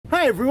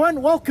Hi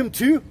everyone, welcome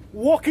to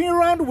Walking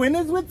Around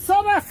Winners with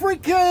South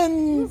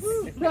Africans!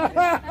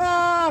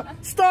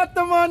 Start the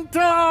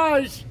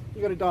montage!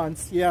 You gotta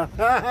dance, yeah.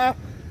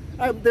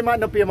 There might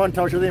not be a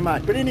montage, or there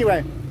might. But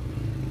anyway,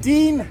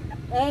 Dean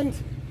and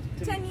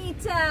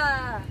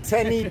Tanita.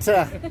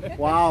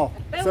 Wow.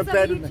 They're so also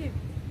bad. on YouTube.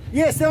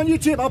 Yes, they're on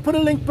YouTube. I'll put a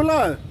link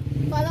below.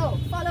 Follow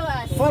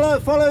us.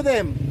 Follow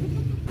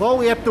them. Well,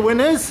 we have the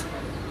winners.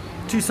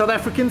 Two South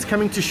Africans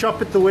coming to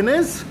shop at the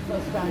winners.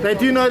 They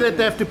do know that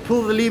they have to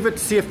pull the lever to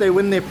see if they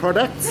win their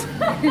products.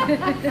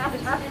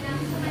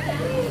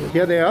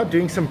 Here they are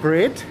doing some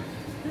bread. This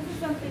is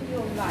something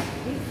you'll like.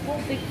 These four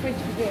big French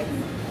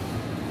baguettes.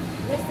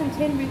 Less than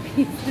 10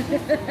 rupees.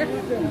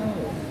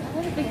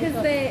 Because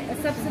they're a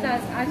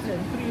subsidized item.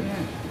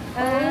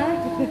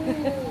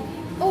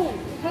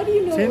 How do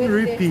you know 10 whether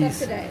rupees. they're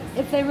subsidized?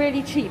 If they're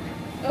really cheap.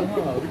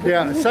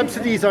 Yeah,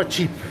 subsidies are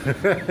cheap.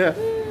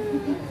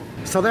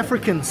 South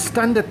Africans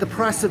stunned at the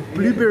price of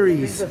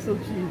blueberries. They're so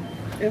cheap.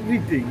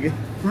 Everything.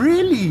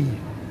 Really?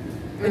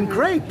 And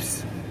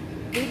grapes?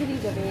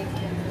 Blueberries are very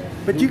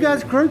expensive. But you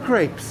guys grow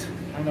grapes.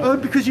 I know. Oh,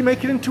 because you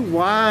make it into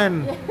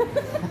wine.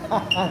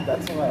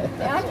 That's why.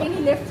 There aren't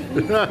any left to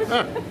eat.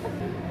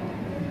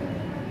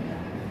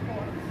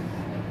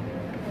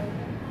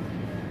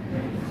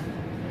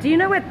 Do you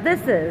know what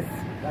this is?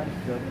 That's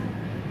good.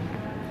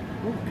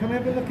 Oh, come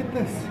have a look at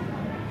this.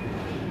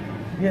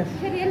 Yes.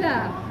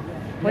 Karela.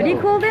 What do you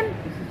call them?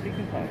 This is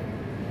chicken pie.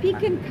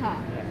 Pecan car.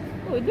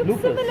 Oh, it looks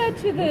Lupus. similar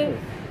to the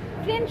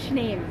French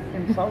name.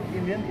 In South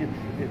Indian,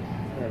 it's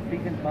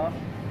pecan pie,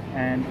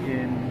 and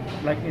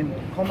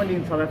commonly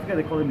in South Africa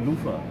they call them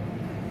loofah.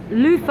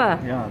 Loofah.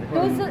 Yeah. They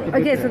call them loofah.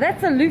 Okay, so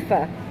that's a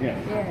loofah. Yeah.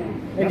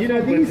 And you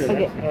know these?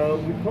 Okay.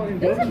 We call in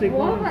Those are Durban, they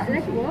call guava, them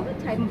like guava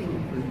type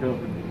things. in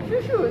Durban.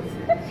 Shushu.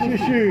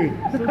 Shushu.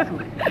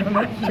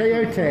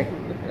 Chayote.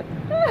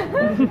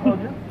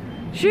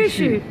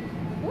 Shushu.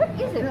 What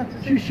is it?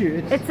 Shushu.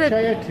 It's a-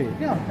 chayote.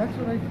 Yeah, that's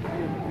what we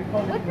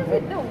call What it. does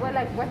it do? Well,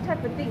 like what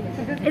type of thing is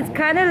it? It's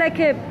kind of like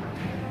a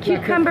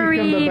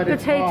cucumbery but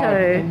it's hard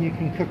potato. and you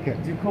can cook it.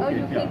 You cook Oh, it,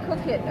 you yeah. can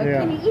cook it. Oh, Yeah.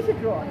 can you eat it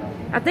raw?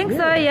 I think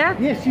so, yeah.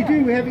 Yes, you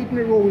do. We have eaten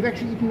it raw. We've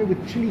actually eaten it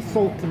with chili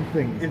salt and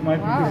things. It might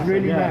Wow. be It's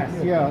really yeah.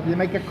 nice. Yeah, they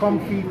make a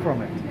confit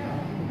from it.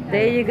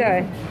 There you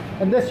go.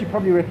 And this, you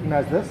probably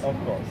recognize this. Of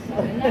course.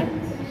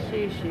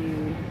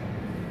 Shushu.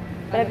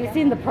 But have you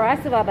seen the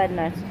price of our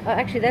butternut? Oh,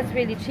 actually, that's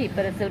really cheap,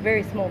 but it's a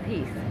very small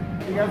piece.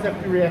 You guys have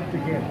to react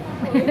again.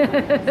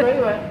 So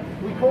anyway,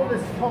 we call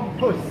this Tom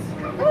Puss.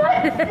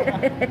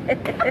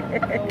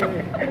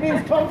 It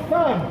means Tom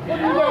Thumb. What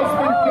do you guys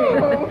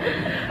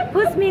think?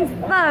 Puss means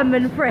thumb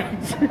in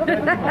French.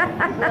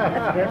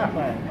 That's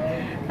fine.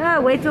 Ah,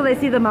 wait till they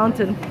see the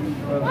mountain.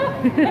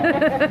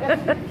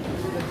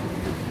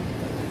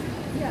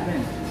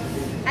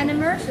 And in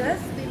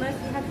Mauritius, we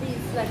mostly have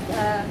these like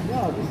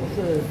Yeah, this is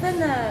a...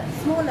 thinner,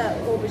 smaller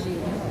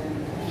aubergines.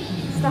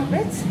 Stop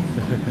it.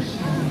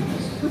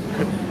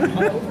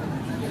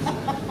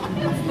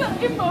 It's not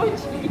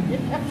emoji.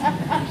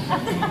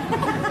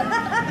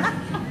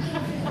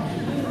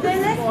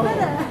 They're less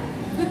thinner.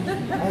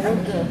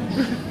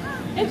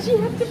 And she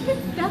had to pick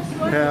that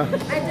one. Yeah.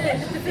 I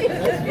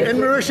did. In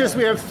Mauritius,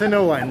 we have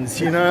thinner ones,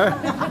 you know.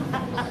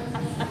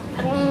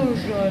 Oh,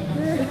 God.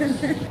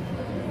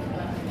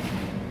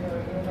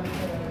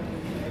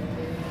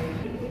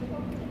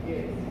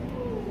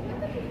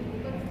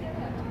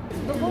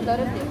 A whole lot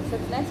of things. So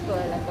it's nice for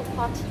like a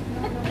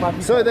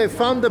party. So they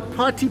found the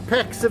party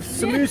packs of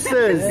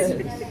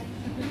samosas.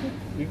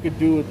 You could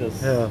do with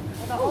this. Yeah.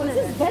 Oh,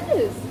 this is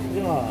feathers.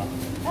 Yeah.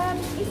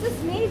 Is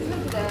this made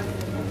with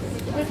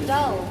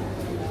dull?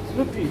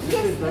 Snoopy. Yes,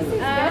 this is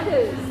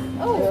feathers.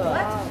 Oh,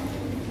 what?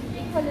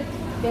 We call it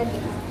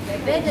feathers.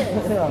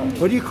 Feathers.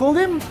 What do you call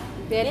them?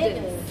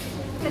 Feathers.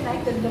 I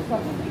like the look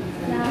of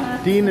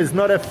it. Dean is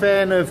not a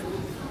fan of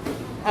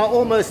our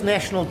almost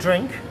national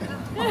drink.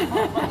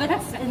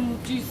 Bits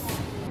and juice.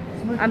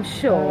 I'm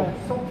sure.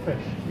 Saltfish.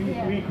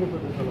 We cook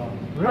with this a lot.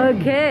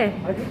 Okay.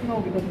 I didn't know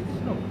because it's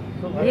snook.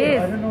 So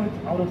Yes. I don't know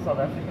it's out of South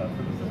Africa.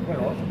 So this is quite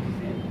awesome to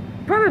see.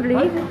 Probably.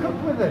 How do you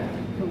cook with it?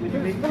 So when you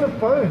It's make full of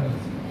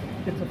bones.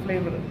 it's a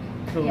flavorant.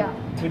 So Yeah.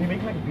 when you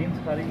make like beans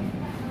curry,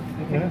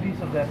 you take a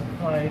piece of that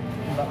fry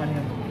in the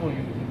onions before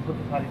you put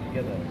the curry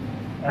together.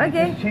 And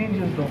Okay. it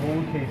changes the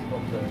whole taste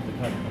of the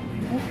curry.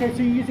 Okay, so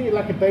you're using it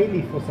like a bay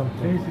leaf or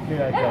something. Basically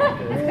like that.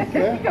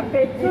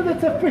 Okay. So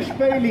that's a fish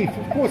bay leaf,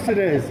 of course it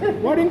is.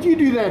 Why didn't you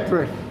do that,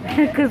 Rick?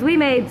 Because we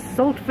made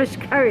saltfish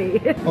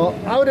curry. Well,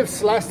 I would have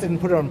sliced it and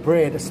put it on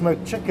bread, a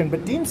smoked chicken,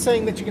 but Dean's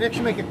saying that you can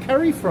actually make a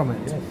curry from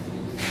it.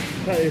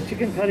 Yes.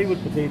 Chicken curry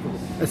with potatoes.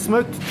 A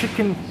smoked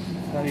chicken.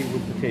 Curry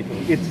with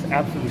potatoes. It's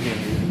absolutely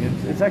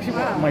amazing. It's actually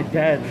my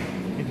dad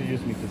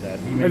introduced me to that.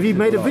 He Have makes you it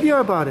made a lot. video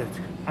about it?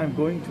 I'm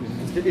going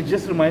to. It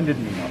just reminded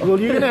me now. Well,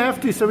 you're going to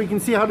have to so we can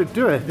see how to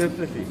do it.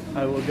 Definitely.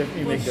 I will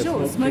definitely make that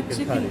Sure, smoked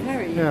chicken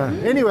curry. Yeah.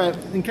 Anyway,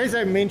 in case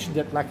I mentioned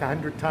it like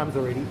 100 times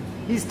already,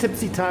 he's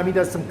Tipsy Thyme. He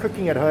does some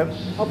cooking at home.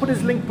 I'll put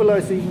his link below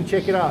so you can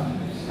check it out.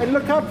 And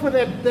look out for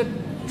that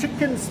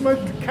chicken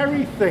smoked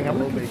curry thing. I'm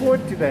looking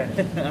forward to that.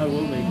 I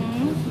will make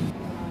it.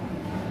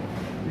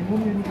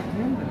 Okay.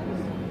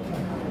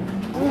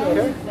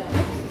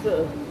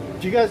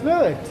 Do you guys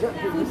know it?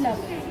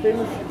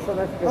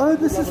 Oh,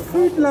 this is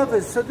Food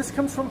Lovers. So this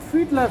comes from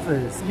Food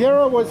Lovers. Here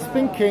I was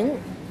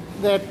thinking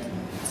that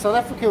South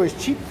Africa was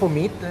cheap for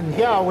meat, and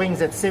here our wings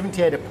at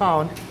 78 a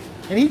pound.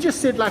 And he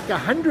just said like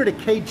 100 a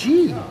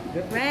kg.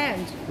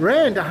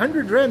 Rand,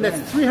 100 rand. That's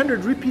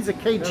 300 rupees a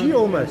kg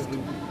almost.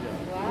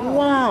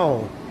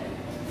 Wow.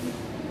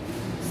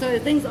 So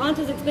things aren't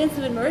as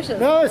expensive in Mauritius.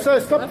 No, so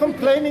stop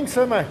complaining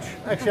so much.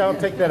 Actually, I'll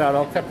take that out.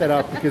 I'll cut that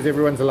out because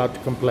everyone's allowed to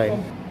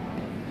complain.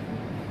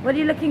 What are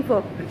you looking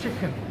for? The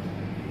chicken.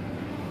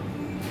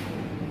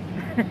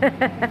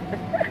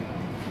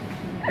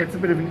 It's a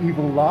bit of an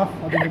evil laugh.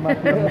 I think it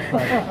might be on the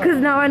side.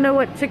 Because now I know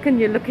what chicken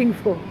you're looking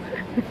for.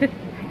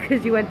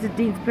 Because you went to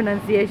Dean's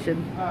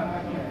pronunciation.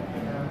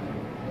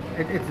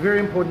 It's very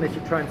important that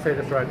you try and say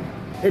this right.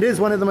 It is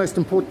one of the most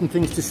important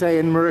things to say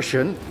in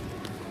Mauritian.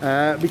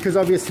 Because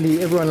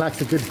obviously everyone likes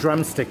a good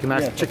drumstick, a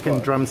nice chicken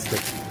drumstick.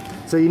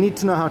 So you need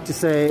to know how to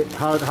say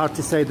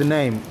the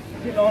name.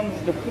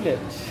 Pilons the fillet.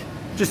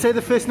 Just say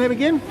the first name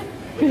again.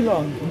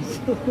 Pilons.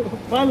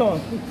 Pilons.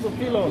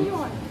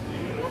 Pilons.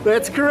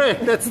 That's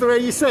correct. That's the way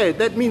you say it.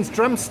 That means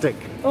drumstick.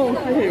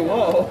 Okay,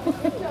 wow.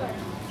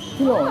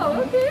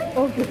 Oh, okay.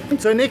 Okay.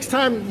 So next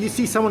time you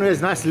see someone who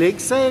has nice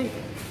legs, say,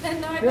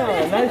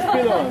 Yeah, nice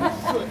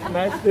pilons.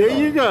 Nice. there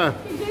you go.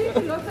 He gave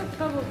me lots of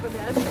trouble for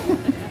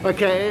that.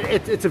 Okay,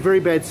 it's a very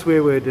bad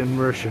swear word in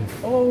Mauritian.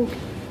 Oh,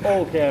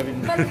 okay,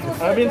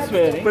 I've been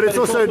swearing. But it's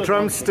also a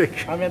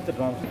drumstick. I meant the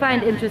drumstick.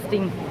 Find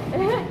interesting.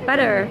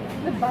 Butter.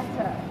 The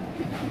butter.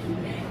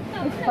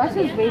 Butter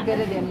is way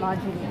better than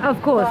margarine.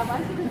 Of course.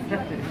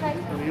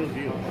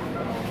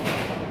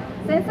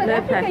 So in South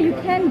Africa, you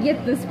can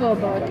get this for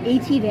about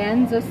 80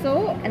 rands or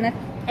so, and at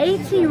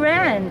 80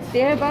 rand.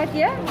 they're about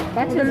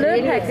butter The is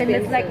really Lurpak, and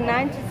it's expensive. like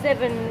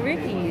 97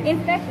 rupees.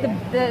 In fact,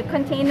 the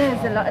container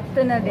is a lot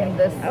thinner than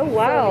this. Oh,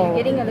 wow. So you're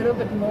getting a little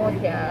bit more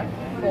here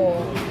for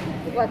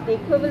what the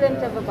equivalent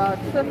of about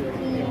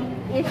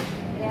 50-ish.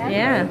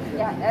 Yeah.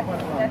 Yeah,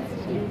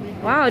 that's cheap.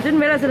 Wow, I didn't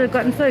realize it had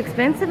gotten so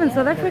expensive in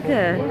South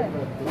Africa.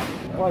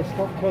 Oh,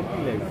 stuffed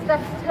turkey legs.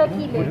 Stuffed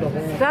turkey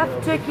legs.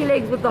 Stuffed turkey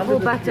legs with the whole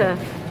butter.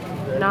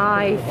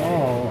 Nice.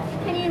 Oh.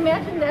 Can you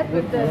imagine that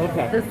with the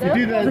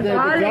You do the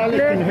garlic and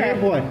Lurpak.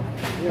 herb one.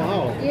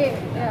 Wow. Yeah.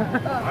 Oh,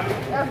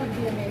 that would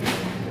be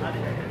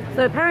amazing.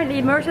 So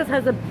apparently Mauritius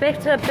has a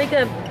better,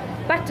 bigger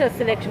butter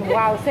selection.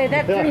 Wow, say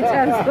that 3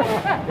 times.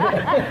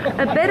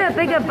 A better,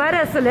 bigger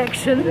butter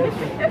selection.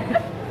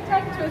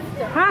 Tongue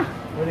twister. Huh?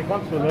 When it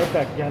comes to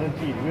Lurpak,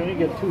 guaranteed. We only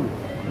get 2.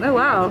 Oh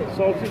wow.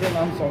 Salted and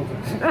unsalted.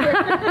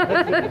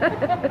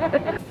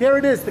 Here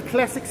it is, the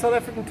classic South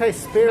African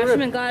taste, spare Mushroom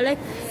rib. and garlic,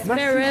 spare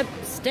Mushroom. rib,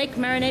 steak,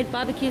 marinade,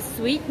 barbecue,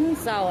 sweet and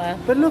sour.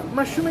 But look,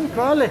 mushroom and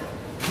garlic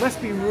must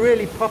be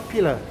really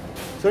popular.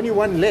 There's only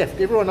one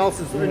left. Everyone else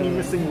is only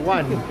missing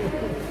one.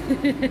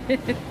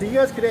 So you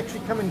guys could actually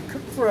come and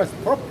cook for us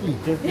properly.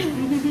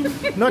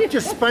 Not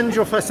just sponge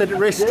off us at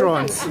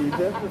restaurants.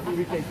 Definitely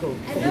we can cook.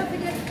 And don't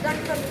forget duck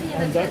confit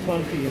And duck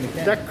confit in a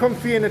can. Duck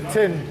confit in a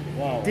tin.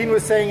 Wow. Dean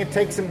was saying it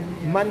takes him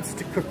months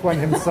to cook one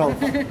himself.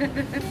 Look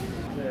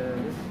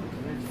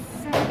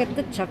at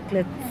the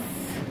chocolates.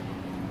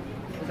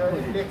 So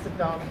if he lets it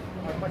down,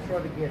 I'd much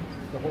rather get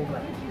the whole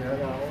nut. You know,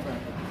 the whole nut.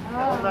 The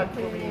whole nut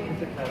for me.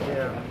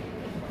 Yeah.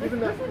 Even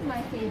This is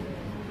my favorite.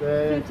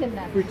 the Fruit and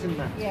nut. fruit and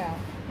nut. Yeah.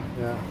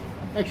 Yeah.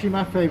 Actually,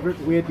 my favorite,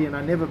 weirdly, and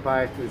I never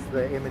buy it, is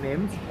the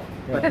M&M's,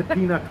 but the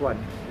peanut one.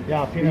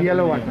 Yeah, The peanut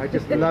yellow butter. one. I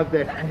just love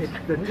that.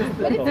 But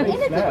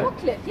it's in a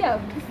chocolate. Yeah.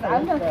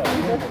 I'm not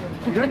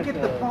You don't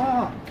get the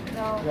bar.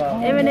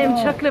 No. M&M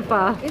chocolate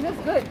bar. It is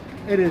good.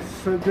 It is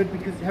so good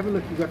because have a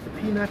look. You've got the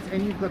peanuts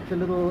and you've got the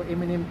little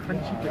M&M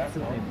crunchy bits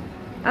in them.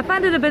 I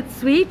find it a bit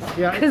sweet.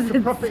 Yeah, because it's the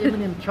proper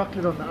M&M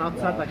chocolate on the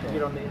outside like you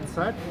get on the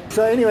inside.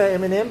 So anyway,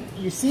 M&M,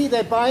 you see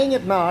they're buying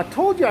it now. I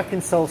told you I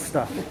can sell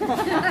stuff.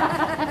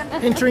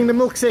 Entering the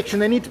milk section,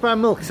 they need to buy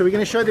milk. So we're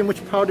going to show them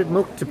which powdered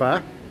milk to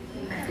buy.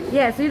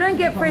 Yeah, so you don't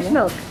get fresh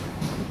milk,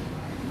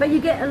 but you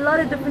get a lot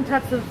of different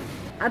types of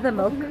other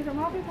milk,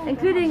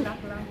 including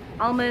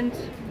almond,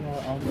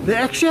 They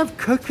actually have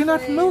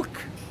coconut milk.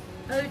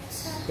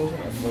 oats.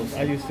 Coconut milk.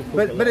 I used to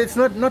cook But it's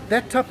not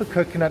that type of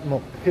coconut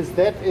milk because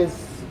that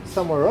is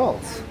somewhere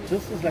else.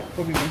 This is like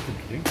probably one to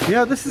drink.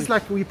 Yeah, this is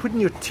like we put in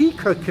your tea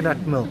coconut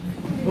milk.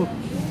 Oh,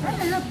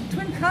 look,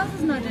 Twin Cows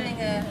is not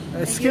doing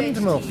a Skimmed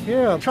milk,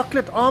 yeah.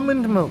 Chocolate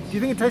almond milk. Do you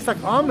think it tastes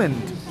like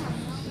almond?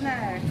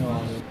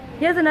 No.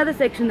 Here's another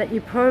section that you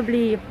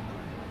probably,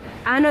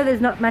 I know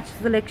there's not much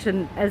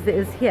selection as there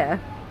is here,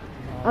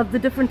 of the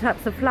different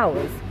types of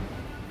flowers.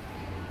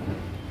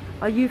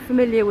 Are you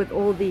familiar with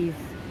all these?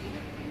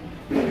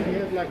 You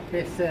have like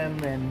besom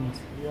and...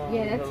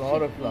 Yeah, that's a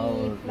lot of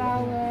chickpea,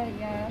 flour,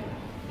 yeah.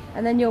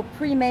 And then your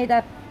pre-made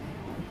up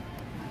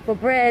for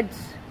bread,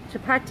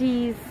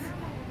 chapatis,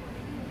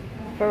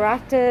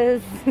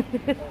 parathas.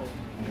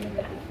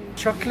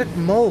 chocolate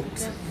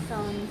malt.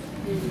 Sounds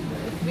really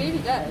good. It really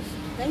does.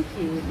 Thank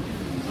you.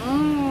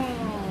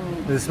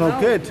 Does it smell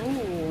good?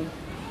 Ooh.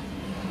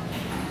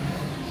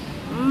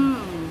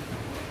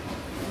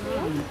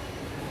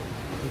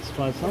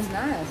 try some.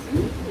 Nice.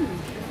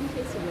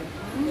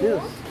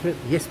 Cheers.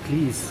 Yes,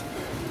 please.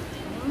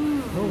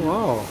 Oh,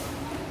 wow.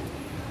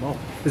 Wow.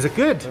 Is it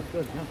good? That's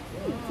good, yeah.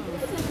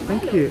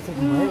 Thank you. It's like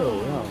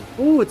Milo, yeah.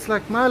 Oh, it's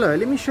like Milo.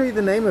 Let me show you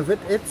the name of it.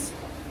 It's...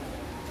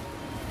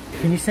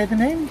 Can you say the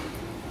name?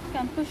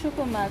 Campo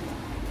Choco Malt.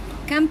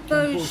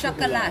 Campo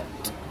Chocolate.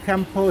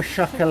 Campo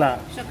Chocolat.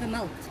 Choco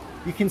Malt.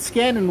 You can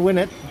scan and win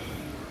it.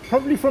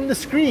 Probably from the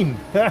screen.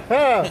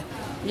 Oh,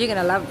 You're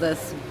gonna love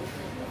this.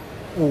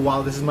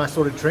 wow, this is my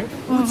sort of drink.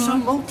 Oh, it's so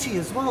malty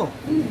as well.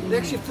 It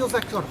actually feels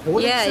like it's got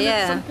Horlicks Yeah, in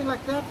yeah. it, something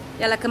like that.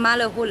 Yeah, like a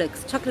Milo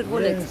Horlicks, chocolate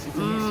Horlicks. Yes, it's a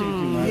mixture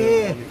between Milo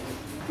Yeah.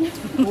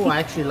 and Oh, I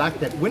actually like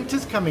that.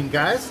 Winter's coming,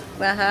 guys.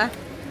 Uh-huh.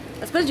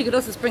 I suppose you could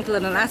also sprinkle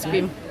it on ice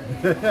cream.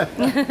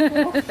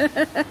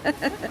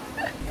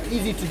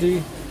 Easy to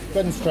do.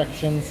 Got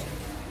instructions.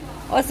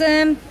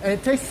 Awesome. And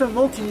it tastes so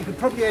malty, you could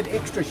probably add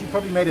extra. She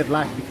probably made it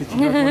light because she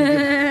doesn't want to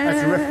give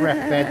us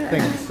riff-raff bad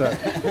things. So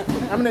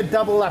I'm going to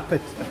double up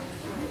it.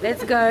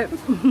 Let's go.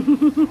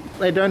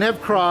 They don't have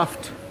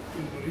craft.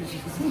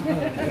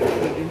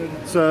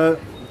 So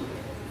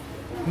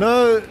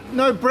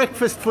no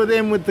breakfast for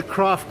them with the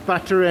craft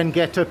butter and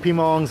gateau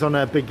piments on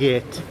a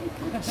baguette.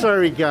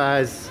 Sorry,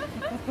 guys.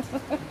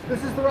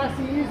 This is the rice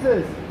he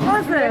uses.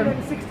 Awesome.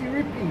 360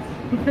 rupees.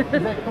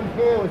 Does that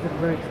compare or is it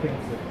very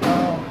expensive?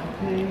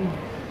 paying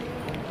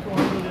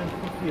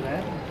 250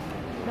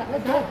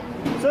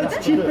 rand. So it's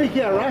cheaper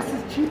here. Rice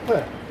is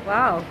cheaper.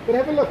 Wow. But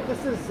have a look.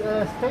 This is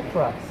steak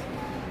rice.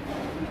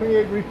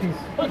 28 rupees.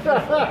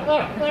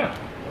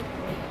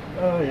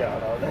 Oh yeah,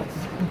 no, that's...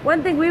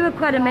 One thing we were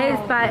quite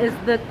amazed by is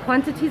the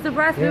quantities of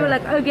rice. We were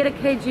like, oh, get a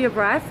kg of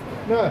rice.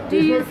 No, Do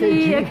you there's no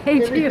see kg. a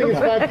kg Everything of is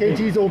 5 rice?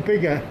 kgs or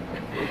bigger.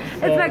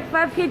 It's like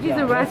 5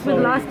 kgs of rice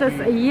would last us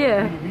a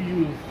year. We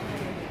use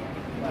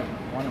like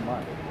one a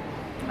month.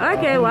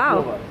 Okay,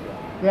 wow.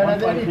 Yeah, no, 1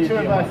 there are only 2 kg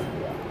of a us. month.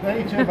 There are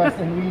only 2 of us,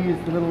 and we use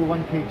the little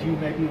 1 kg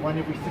maybe one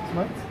every 6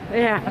 months.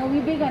 Yeah. Oh, we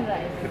big on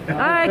rice.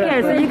 Oh,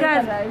 okay, so you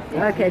guys...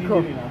 Okay,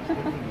 cool.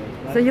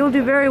 So you'll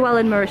do very well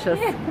in Mauritius.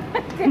 Yeah.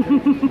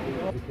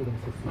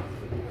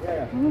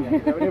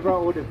 Whenever I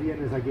order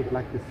Viennas, I get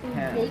like this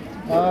can. Baked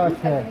Oh, beans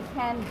okay. in a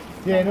can.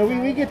 Yeah, no,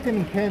 we get them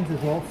in cans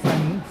as well.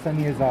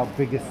 Sunny is our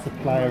biggest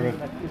supplier of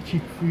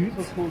cheap foods.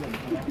 So cool and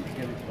you actually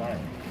get it right.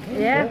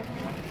 Yeah.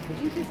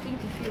 Interesting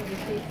to see the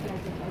taste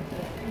of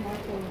the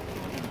tomato.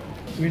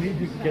 We need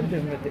to get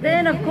them at the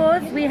Then, of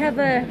course, we have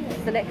a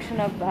selection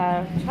of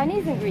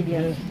Chinese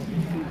ingredients.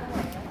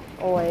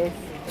 Always.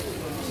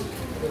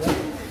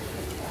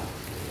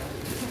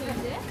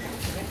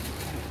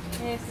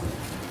 Yes.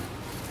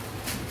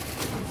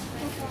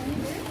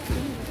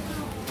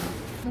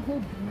 The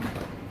whole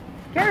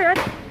Carry on.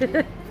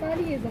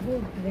 body is a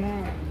whole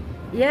brand.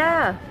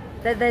 Yeah,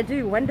 they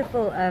do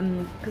wonderful,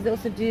 because they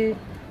also do,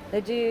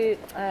 the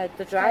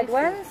dried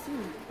ones,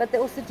 but they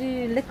also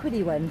do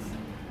liquidy ones.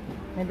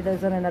 Maybe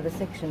those on another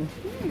section.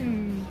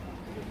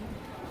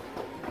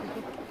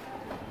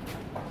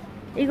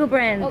 Eagle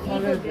brand, Oh,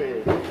 Eagle.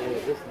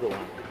 This is the one.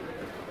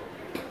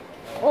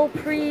 all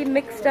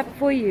pre-mixed up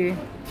for you.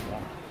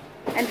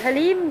 And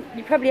Halim,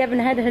 you probably haven't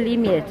had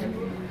Halim yet.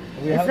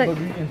 We It's have, like- but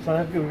we, in South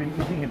Africa, we've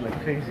been eating it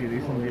like crazy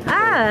recently.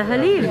 Ah,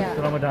 Halim. Yeah. It's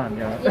Ramadan,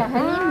 yeah. Yeah,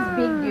 Halim's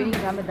big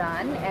during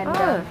Ramadan, and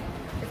Oh.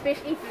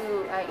 especially if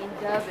you are in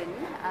Durban,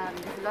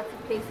 there's lots of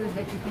places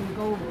that you can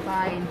go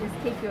by and just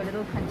take your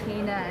little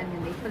container and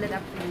then they fill it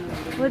up for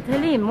you. With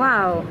Halim,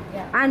 wow.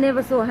 Yeah. I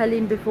never saw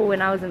Halim before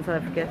when I was in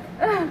South Africa.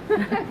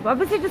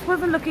 Obviously just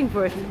wasn't looking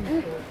for it.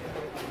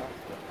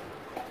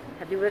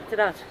 Have you worked it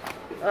out?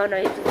 Oh no,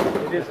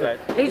 It is right.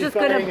 he's just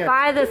buying gonna it.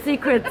 buy the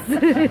secrets.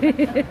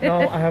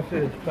 No, I have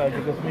to try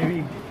because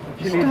maybe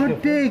chili is Star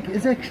different. Dig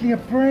is actually a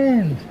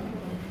brand.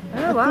 Oh I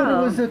thought it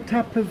wow. was a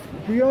type of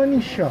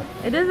biryani shop.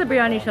 It is a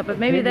biryani shop, but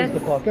maybe Chili is that's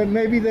the pot. But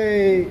maybe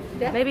they...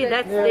 maybe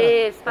that's Yeah.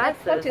 their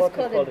That's what spices. is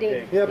called a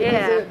dig. Yeah, but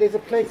Yeah. there's a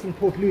place in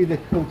Port Louis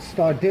that's called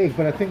Star Dig,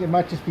 but I think it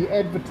might just be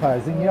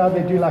advertising. You know,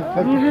 they do like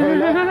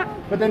Coca-Cola,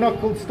 but they're not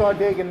called Star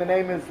Dig, and the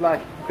name is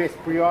like Best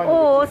Biryani.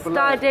 Or which is below.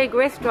 Star Dig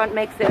restaurant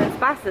makes their own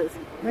spices.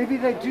 Maybe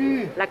they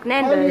do. Like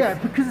Nando's.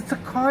 Kalia, because it's a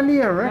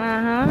Kalia, right?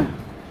 Uh-huh.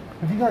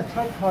 Have you guys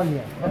tried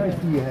Kalia? How much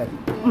do you have?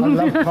 I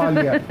love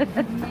Kalia.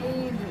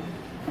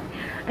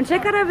 And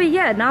check out over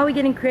here, now we're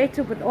getting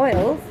creative with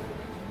oils.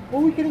 Oh,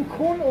 we're getting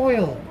corn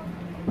oil.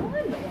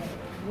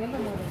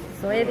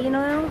 Soybean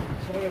oil.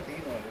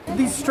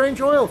 These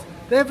strange oils.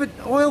 They have an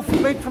oil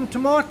made from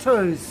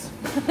tomatoes.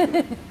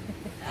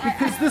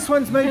 Because this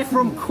one's made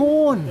from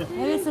corn.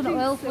 Maybe it's an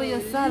oil for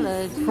your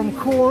salad. From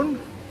corn.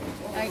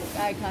 I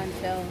can't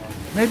tell.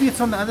 Maybe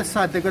it's on the other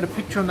side. They've got a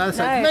picture on the other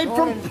side. No, It's made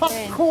from orange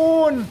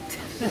popcorn.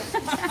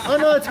 Oh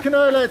no, it's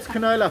canola. It's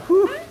canola.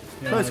 Whew.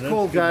 Close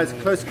call, guys.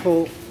 Close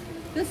call.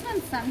 This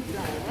one's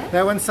sunflower.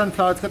 That one's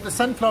sunflower. It's got the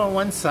sunflower on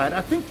one side.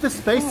 I think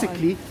this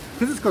basically,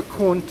 because it's got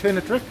corn, turn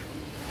it, Rick.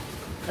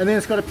 And then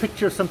it's got a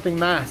picture of something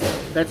nice.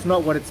 That's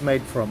not what it's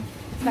made from.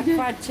 It's like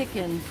fried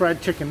chicken.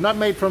 Fried chicken. Not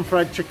made from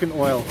fried chicken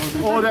oil.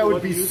 Oh, that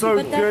would be so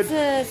But good.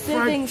 that's a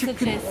serving Fried chicken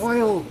suggestion.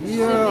 oil.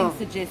 Yeah. Serving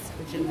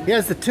suggestion.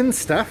 Here's the tin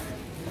stuff.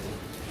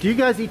 Do you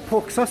guys eat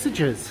pork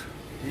sausages?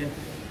 Yeah.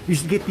 You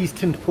should get these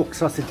tinned pork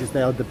sausages.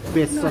 They are the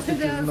best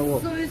sausages in the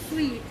world. So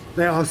sweet.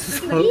 They are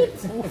so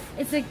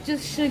It's like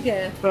just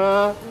sugar.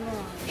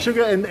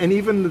 sugar and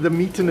even the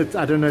meat in it,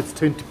 I don't know, it's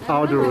turned to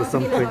powder or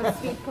something.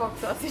 Sweet pork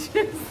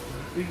sausages.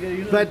 You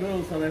know, But- the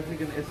girls South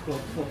African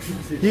escort for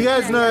Tipsy. You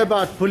guys know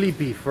about bully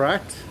beef,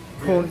 right?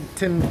 Corn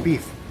tinned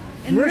beef.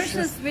 In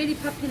Mauritius, really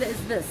popular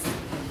is this.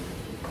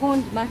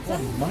 Corned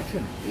mutton.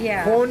 Mutton.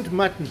 Yeah. Corned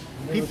mutton.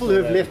 People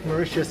who have left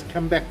Mauritius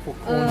come back for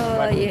corned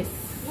mutton. Yes.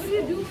 What do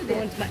you do with it?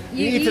 Corned mutton.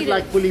 You eat it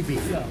like bully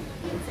beef.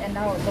 And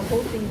now the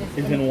whole thing is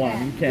It's in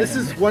one. You can. This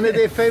is one of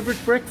their favorite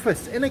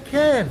breakfasts in a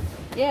can.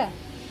 Yeah.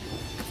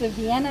 So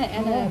Vienna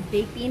and a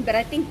baked bean, but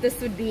I think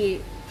this would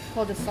be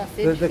called a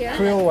sausage. The here.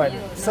 Creole one. Yeah.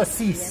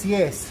 Saucisse,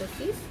 yes.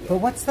 Saucisse. But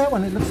what's that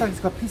one? It looks like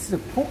it's got pieces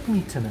of pork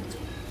meat in it.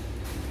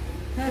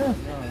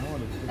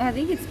 I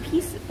think it's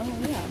piece. Oh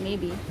yeah,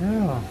 maybe.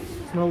 Yeah.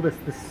 Smell this,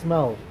 the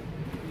smell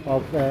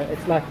of,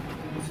 it's like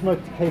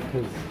smoked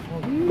capers.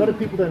 A lot of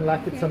people don't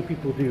like it, some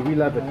people do. We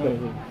love it. But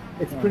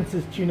it's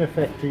Prince's Tuna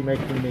Factory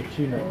making their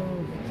tuna.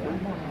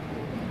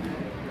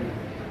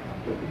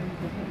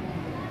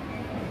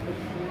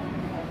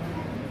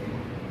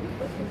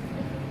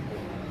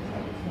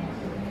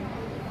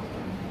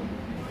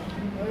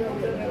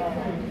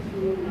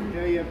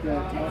 Yeah, you have the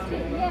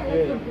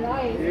tomato.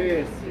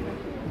 Yes.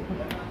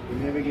 You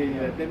never get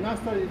that. They've now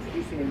started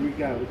introducing a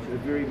riga, which is a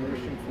very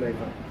Mauritian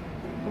flavor.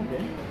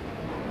 Okay.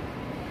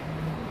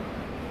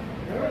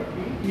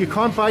 You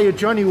can't buy your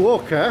Johnny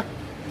Walker.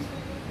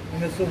 In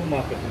the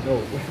supermarket,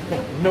 no.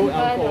 No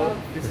alcohol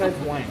besides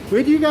wine.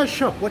 Where do you guys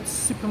shop? What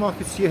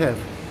supermarkets do you have?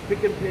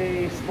 Pick and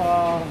Pay,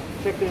 Spa,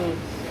 Checkers,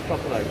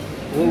 Shoprite,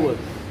 Woolworths.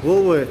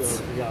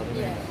 Woolworths. Yeah.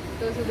 Yeah,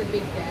 those are the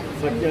big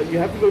brands. But you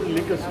have to go to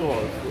liquor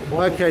stores.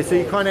 Okay, so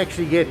you can't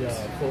actually get... Yeah,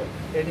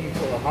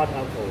 for hard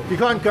alcohol. You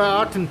can't go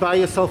out and buy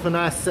yourself a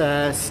nice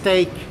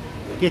steak,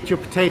 get your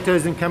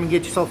potatoes and come and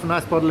get yourself a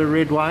nice bottle of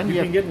red wine. You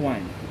Yeah. can get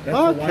wine. That's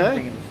Oh, the one okay.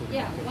 thing in the supermarket.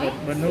 Yeah,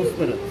 wine. But no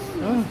spirits.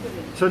 Oh,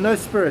 so no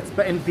spirits,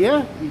 but in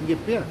beer? You can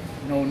get beer.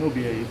 No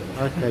beer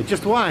either. Okay,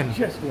 just wine.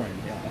 Just wine,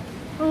 yeah.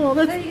 Oh,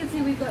 So that's... you can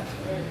see we've got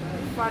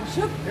fried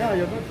Yeah,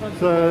 you're not trying to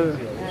So,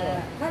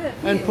 quite a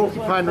few. and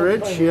Porcupine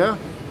Ridge here.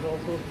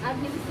 I've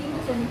never seen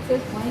this and it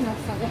says wine of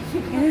South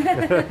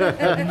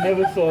Africa. I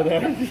never saw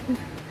that. It's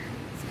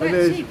quite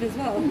there's- cheap as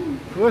well.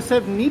 We also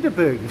have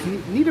Niederberg.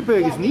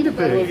 Niederberg is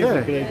Niederberg, It's a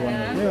yeah. great one.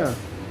 Yeah.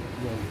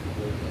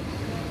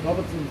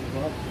 Robertson's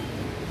well.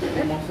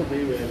 I'm also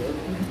very well.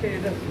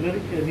 That's very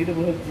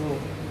Niederberg.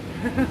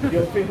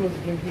 Your famous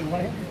drinking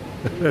wine?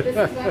 This is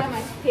one of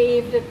my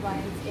favorite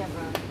wines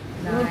ever.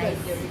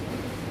 Nice.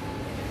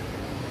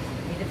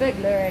 Need a big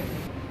lyric.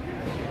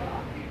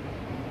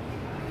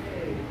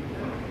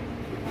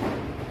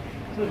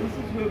 So this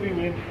is where we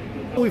went.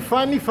 We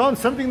finally found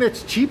something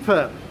that's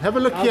cheaper. Have a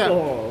look here.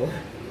 Alcohol.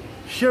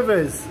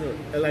 Shivers.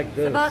 Like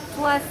this. About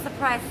twice the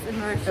price in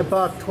Mauritius.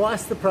 About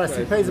twice the price.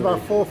 He pays about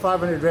 400 or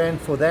 500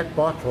 rand for that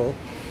bottle.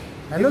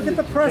 And look at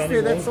the price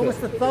there. That's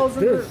almost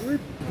 1,000.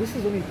 This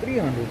is only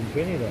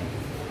 320 rand.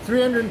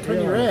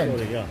 320 rand.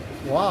 Sorry, yeah.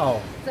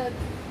 Wow. So,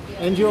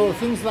 And your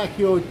things like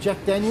your Jack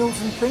Daniels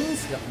and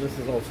things? Yeah, this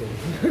is also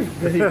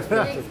very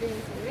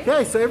expensive.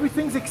 Okay, so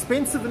everything's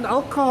expensive in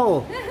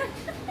alcohol.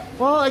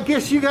 Well, I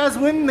guess you guys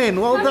win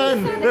then. Well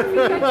done.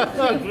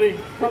 Drink.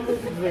 Come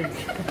with drink.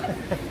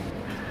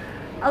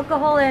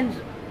 Alcohol and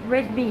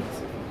red meat.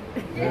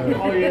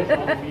 Oh yes,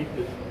 our meat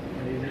is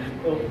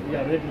amazing. Oh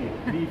yeah, red meat,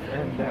 beef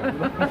and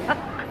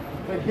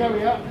that. But here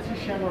we are. This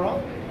is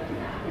Shamrock,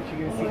 which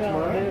you're going to see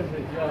tomorrow.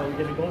 Yeah, we're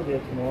gonna go there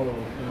tomorrow.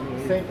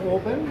 St.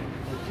 Alban,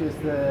 which is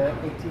the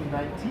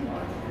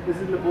 1890. This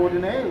is Le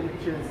Bourdonnais,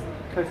 which is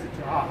closer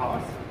to our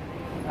house.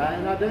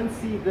 And I don't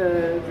see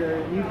the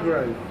New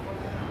Grove.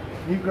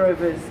 New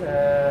Grove is...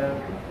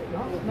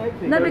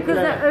 No, because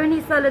they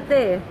only sell it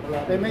there.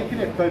 They make it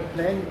at both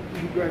plan.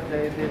 New Grove,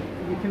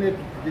 you can have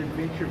the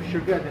adventure of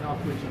sugar, then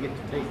afterwards you get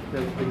to taste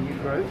the New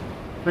Grove.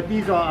 But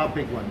these are our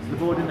big ones, the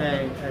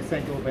Bourdonnais,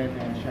 St. Alban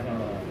and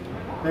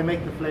Shamrock. They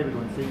make the flavoured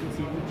ones, so you can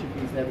see each of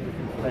these have a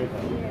different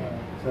flavour.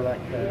 So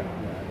like...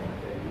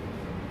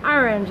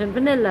 Orange and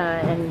vanilla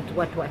and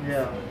what.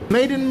 yeah.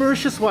 Made in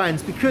Mauritius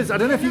wines, because I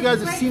don't know if you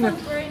guys have seen it.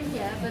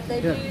 here, but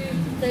they Yeah.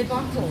 they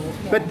bottle.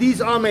 But these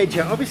are made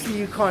here. Obviously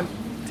you can't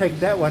take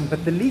that one,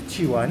 but the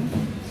lychee one,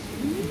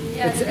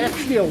 it's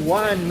actually a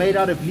wine made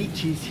out of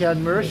lychees here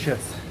in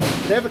Mauritius.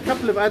 They have a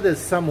couple of others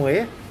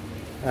somewhere.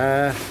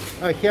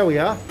 Oh, here we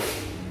are.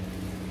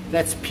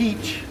 That's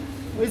peach.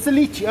 Where's the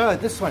lychee? Oh,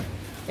 this one.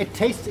 It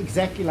tastes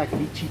exactly like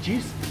lychee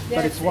juice,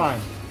 but it's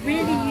wine.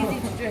 Really easy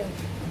to drink.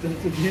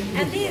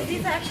 And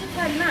these are actually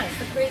quite nice.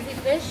 The crazy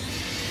fish,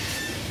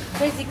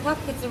 crazy cock,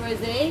 it's a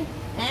rosé,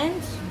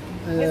 and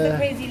where's the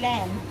crazy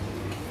lamb?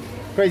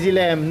 Crazy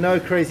lamb, no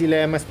crazy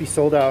lamb, must be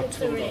sold out.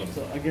 So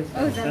I guess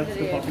Oh, that's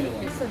the popular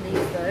one. It's on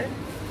these though.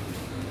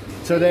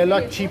 So they're a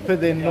lot cheaper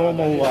than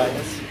normal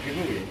wines.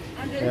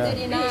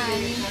 139,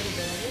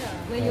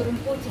 where your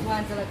imported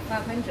wines are like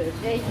 500.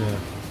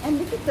 And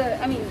look at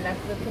the, I mean, like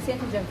the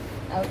percentage of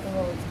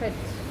alcohol, it's quite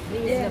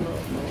reasonable.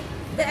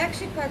 They're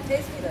actually quite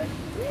tasty though.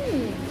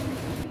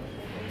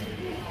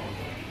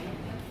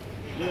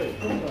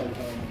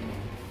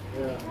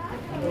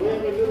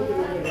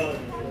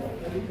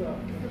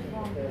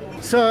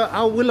 So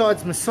our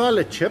Willard's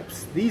masala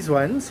chips, these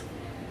ones,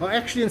 are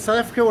actually in South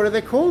Africa. What are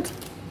they called?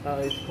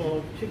 It's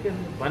called chicken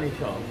bunny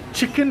chow.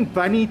 Chicken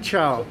bunny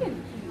chow.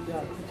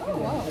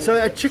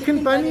 So a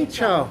chicken bunny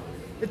chow.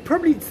 It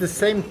probably it's the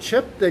same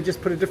chip. They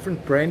just put a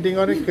different branding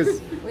on it because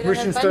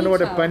Mauritians don't know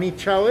what a bunny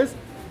chow is.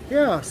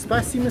 Yeah,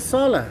 spicy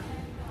masala.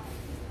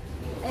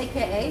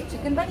 AKA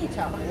chicken bunny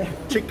chow.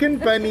 Chicken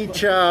bunny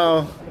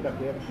chow.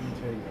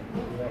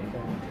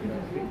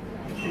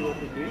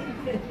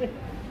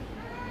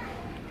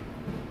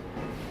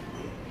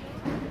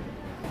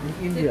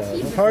 In India.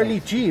 Parley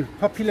G,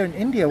 popular in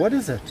India. What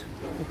is it?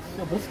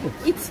 It's a biscuit.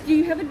 It's,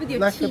 you have it with your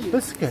Like tea. a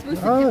biscuit. You're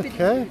supposed to Oh, dip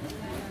it okay.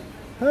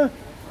 Huh.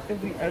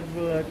 Every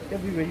advert,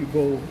 everywhere you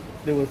go,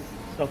 there was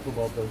stuff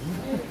about this.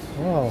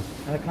 Wow.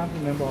 And I can't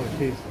remember how it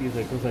tastes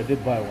either because I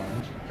did buy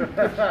one.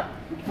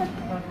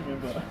 Can't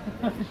remember.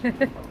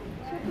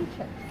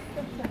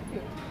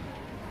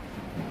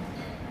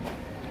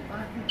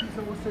 I think these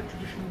are also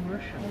traditional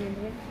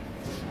Mauritian.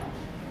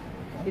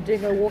 You're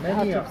doing a walk out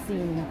Mania. of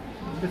scene.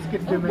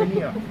 Biscuit de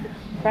mania.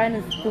 Brian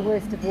is the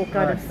worst at walk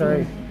out of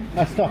Sorry. scene.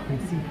 I stop and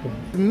see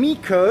things.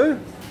 Miko,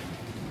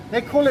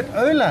 they call it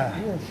Ola.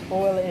 Yes,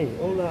 OLA,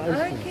 Ola ice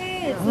cream.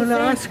 Okay, it's Ola the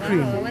same. ice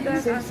cream. Oh, I wonder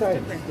if Same that's size.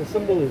 different. The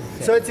symbol is the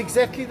same. So it's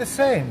exactly the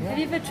same. Have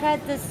you ever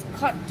tried this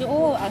Cote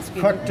d'Or ice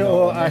cream? Cote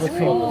d'Or ice never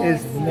cream saw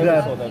is that.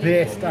 Never saw the that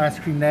best ice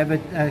cream. They have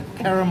a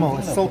caramel,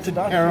 a salted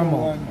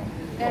caramel.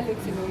 That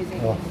looks amazing.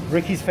 Oh,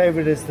 Ricky's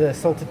favorite is the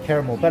salted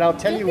caramel. But I'll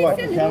tell you what.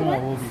 Don't they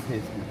Caramel will be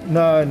tasty.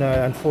 No,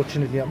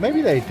 unfortunately not.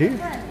 Maybe they do.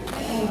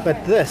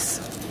 But this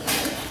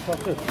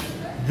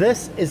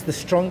is the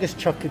strongest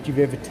chocolate you've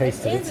ever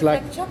tasted. It is, It's it's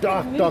like like chocolate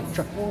dark mousse.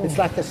 chocolate. It's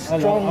like a I will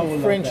strong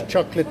love French that.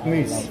 chocolate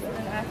mousse.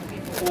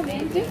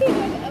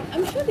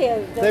 I'm sure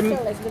they're Them-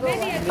 still like little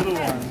ones. Little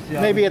ones,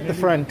 yeah. Maybe at the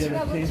front.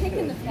 Yeah, we'll check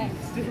in the flanks.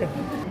 They're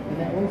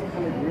always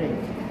colored red.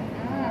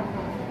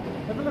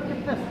 Have a look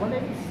at this,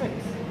 186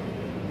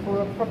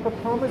 for a proper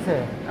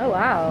parmesan. Oh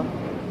wow.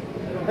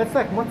 That's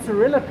like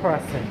mozzarella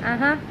pricing.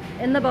 Uh-huh.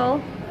 In the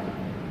bowl.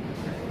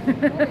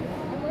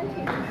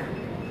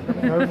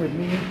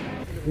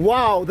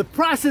 Wow, the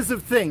prices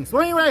of things.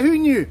 Well, anyway, who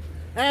knew?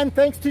 And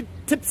thanks to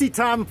Tipsy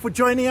Thyme for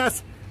joining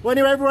us. Well,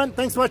 anyway, everyone,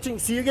 thanks for watching.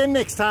 See you again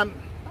next time.